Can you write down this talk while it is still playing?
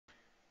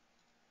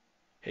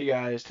Hey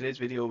guys, today's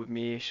video with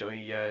me showing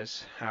you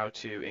guys how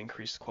to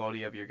increase the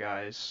quality of your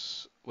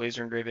guys'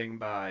 laser engraving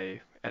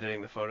by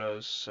editing the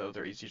photos so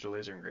they're easy to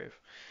laser engrave.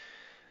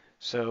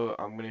 So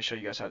I'm going to show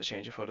you guys how to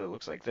change a photo that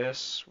looks like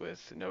this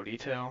with no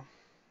detail.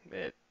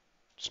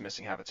 It's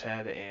missing half its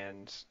head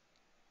and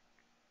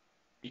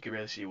you can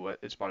really see what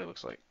its body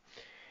looks like,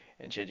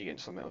 and changing it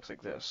into something that looks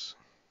like this.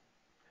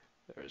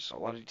 There's a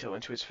lot of detail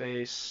into its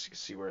face. You can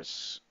see where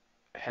its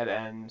head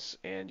ends,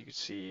 and you can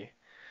see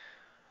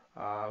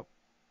uh,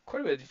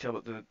 quite a bit of detail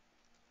about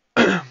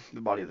the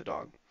body of the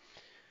dog.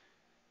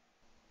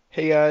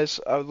 Hey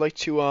guys, I would like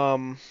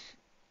to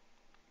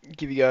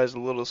give you guys a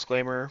little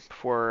disclaimer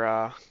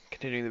before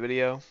continuing the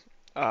video.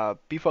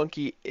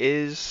 BeFunky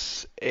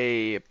is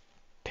a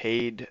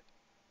paid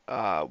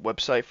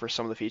website for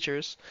some of the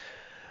features.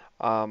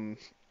 Um,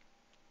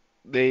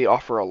 they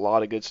offer a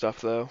lot of good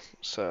stuff though,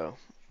 so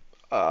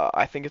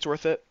I think it's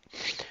worth it.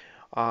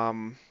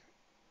 Um,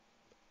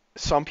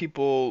 some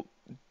people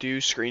do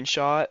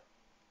screenshot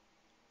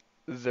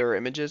their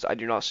images. I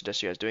do not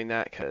suggest you guys doing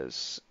that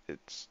because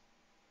it's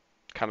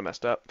kind of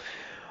messed up.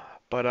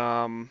 But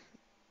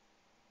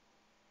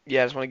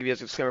yeah, I just want to give you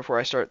guys a disclaimer before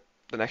I start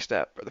the next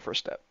step or the first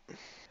step.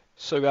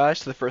 So guys,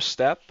 to the first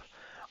step,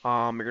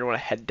 you're going to want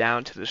to head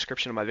down to the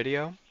description of my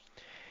video,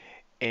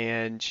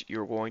 and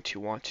you're going to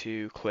want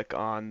to click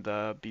on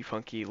the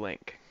BeFunky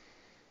link.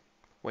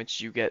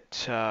 Once you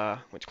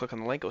click on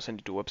the link, it'll send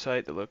you to a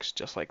website that looks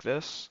just like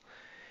this.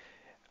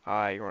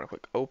 You want to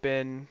click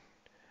Open,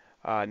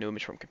 New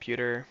Image from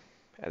Computer,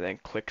 and then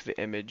click the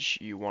image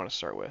you want to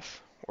start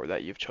with, or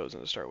that you've chosen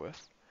to start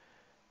with.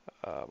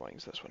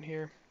 Mine's this one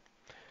here.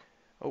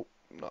 Oh,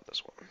 not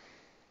this one.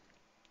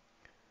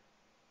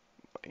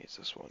 Mine's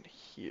this one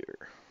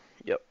here.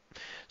 Yep.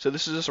 So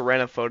this is just a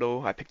random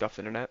photo I picked off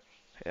the internet.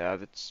 Yeah,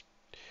 that's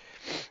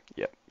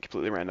Yep,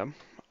 completely random.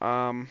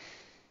 Um,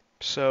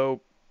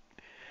 so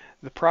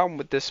the problem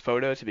with this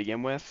photo to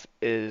begin with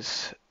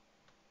is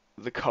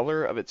the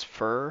color of its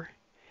fur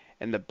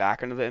and the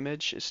background of the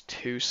image is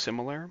too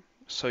similar,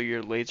 so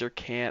your laser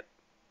can't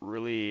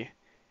really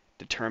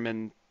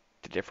determine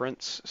the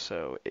difference,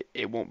 so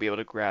it won't be able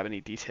to grab any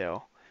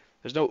detail.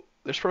 There's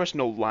pretty much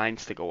no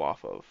lines to go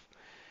off of.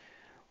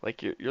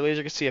 Like your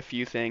laser can see a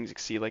few things, it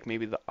can see like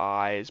maybe the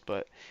eyes,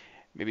 but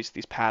maybe it's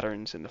these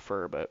patterns in the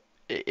fur, but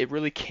it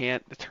really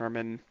can't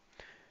determine.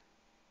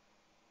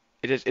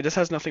 It just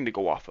has nothing to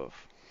go off of.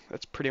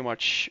 That's pretty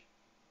much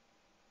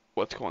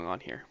what's going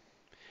on here.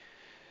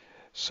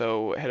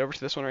 So head over to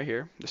this one right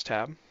here, this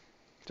tab,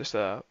 just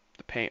the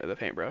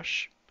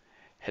paintbrush.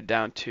 Head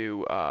down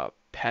to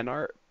pen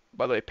art.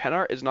 By the way, pen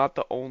art is not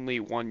the only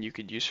one you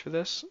could use for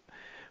this.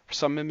 For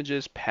some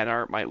images, pen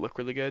art might look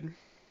really good,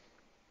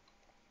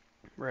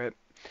 right?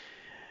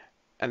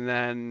 And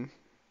then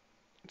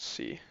let's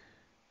see.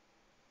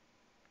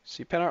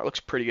 See, pen art looks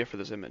pretty good for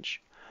this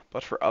image.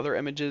 But for other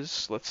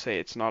images, let's say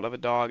it's not of a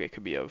dog, it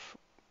could be of.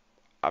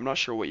 I'm not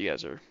sure what you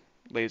guys are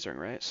lasering,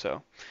 right?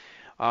 So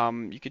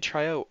you could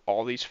try out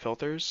all these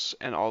filters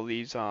and all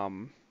these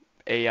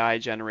AI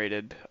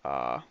generated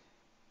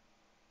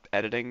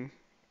editing,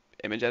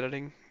 image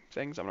editing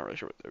things. I'm not really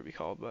sure what they would be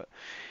called, but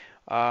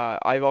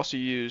I've also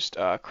used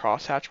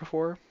crosshatch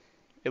before.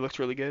 It looks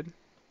really good.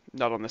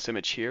 Not on this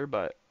image here,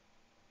 but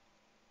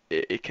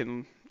it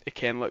can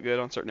look good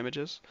on certain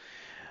images.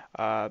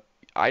 Uh,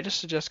 I just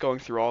suggest going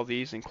through all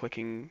these and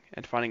clicking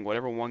and finding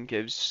whatever one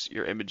gives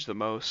your image the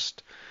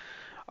most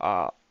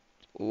uh,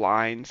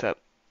 lines that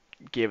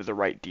give the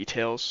right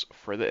details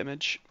for the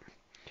image.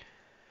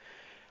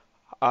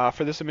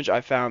 For this image,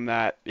 I found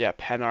that yeah,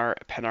 pen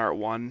art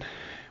 1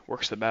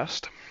 works the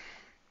best.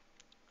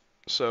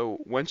 So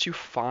once you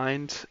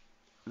find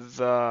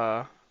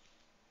the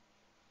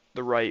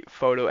the right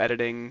photo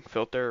editing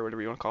filter or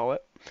whatever you want to call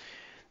it,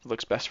 that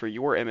looks best for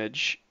your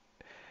image,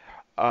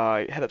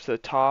 head up to the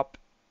top,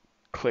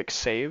 click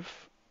Save.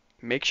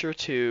 Make sure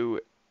to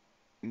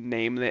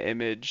name the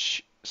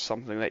image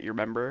something that you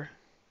remember.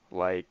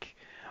 Like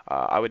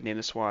I would name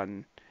this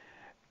one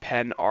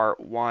Pen Art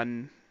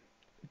 1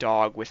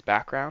 Dog with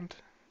Background,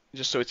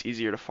 just so it's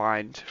easier to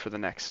find for the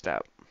next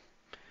step.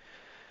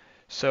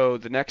 So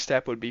the next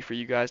step would be for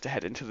you guys to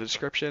head into the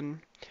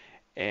description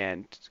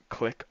and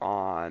click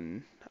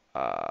on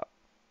uh,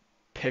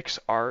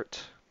 PixArt,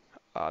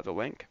 the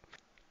link.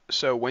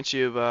 So once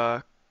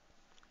you've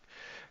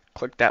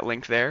clicked that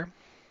link there,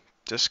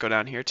 just go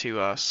down here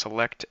to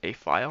select a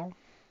file,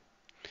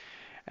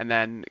 and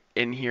then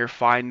in here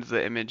find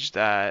the image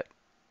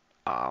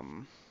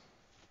um,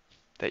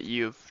 that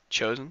you've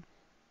chosen.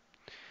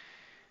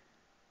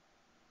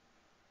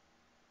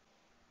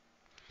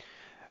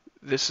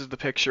 This is the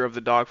picture of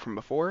the dog from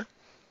before.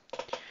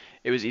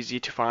 It was easy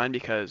to find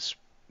because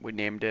we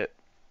named it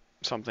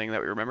something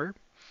that we remember.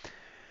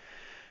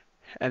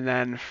 And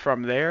then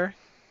from there,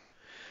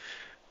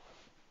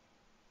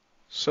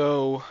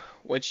 so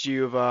once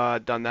you've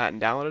done that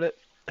and downloaded it,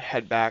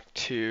 head back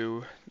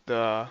to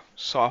the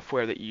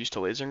software that you use to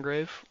laser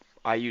engrave.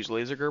 I use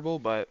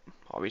LaserGRBL, but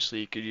obviously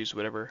you could use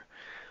whatever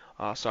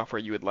software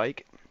you would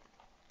like.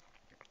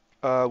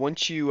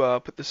 Once you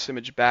put this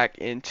image back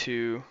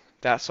into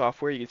that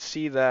software, you can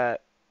see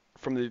that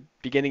from the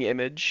beginning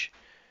image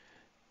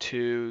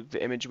to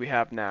the image we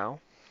have now.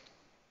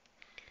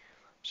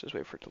 Just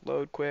wait for it to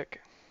load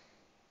quick.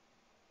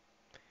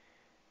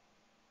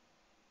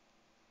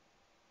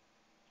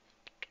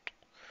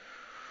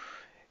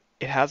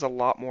 It has a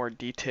lot more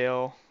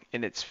detail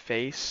in its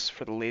face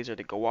for the laser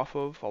to go off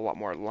of, a lot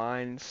more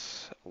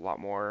lines, a lot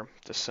more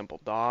just simple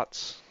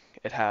dots.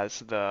 It has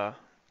the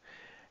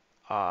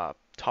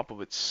top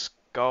of its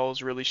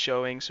skulls really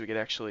showing, so we can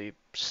actually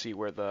see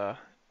where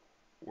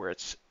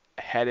its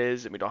head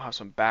is, and we don't have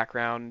some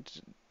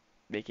background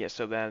making it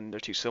so then they're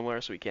too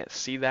similar, so we can't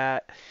see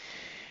that.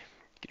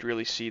 You could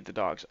really see the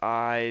dog's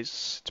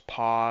eyes, its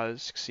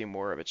paws, you can see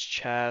more of its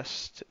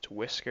chest, its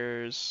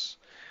whiskers.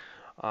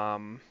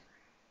 Um,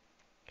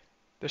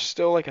 there's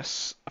still like a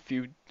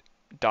few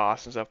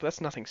dots and stuff, but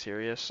that's nothing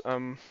serious.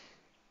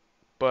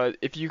 But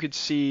if you could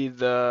see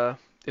if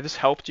this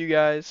helped you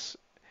guys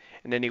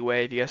in any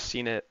way, if you guys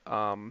seen it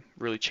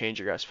really change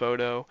your guys'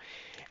 photo,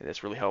 and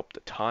it's really helped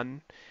a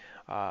ton,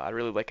 I'd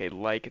really like a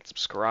like and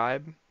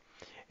subscribe.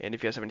 And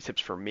if you guys have any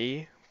tips for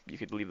me, you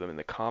could leave them in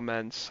the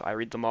comments. I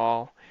read them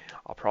all.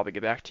 I'll probably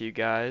get back to you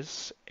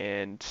guys.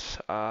 And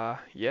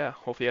yeah,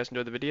 hopefully you guys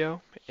enjoyed the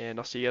video, and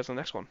I'll see you guys on the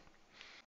next one.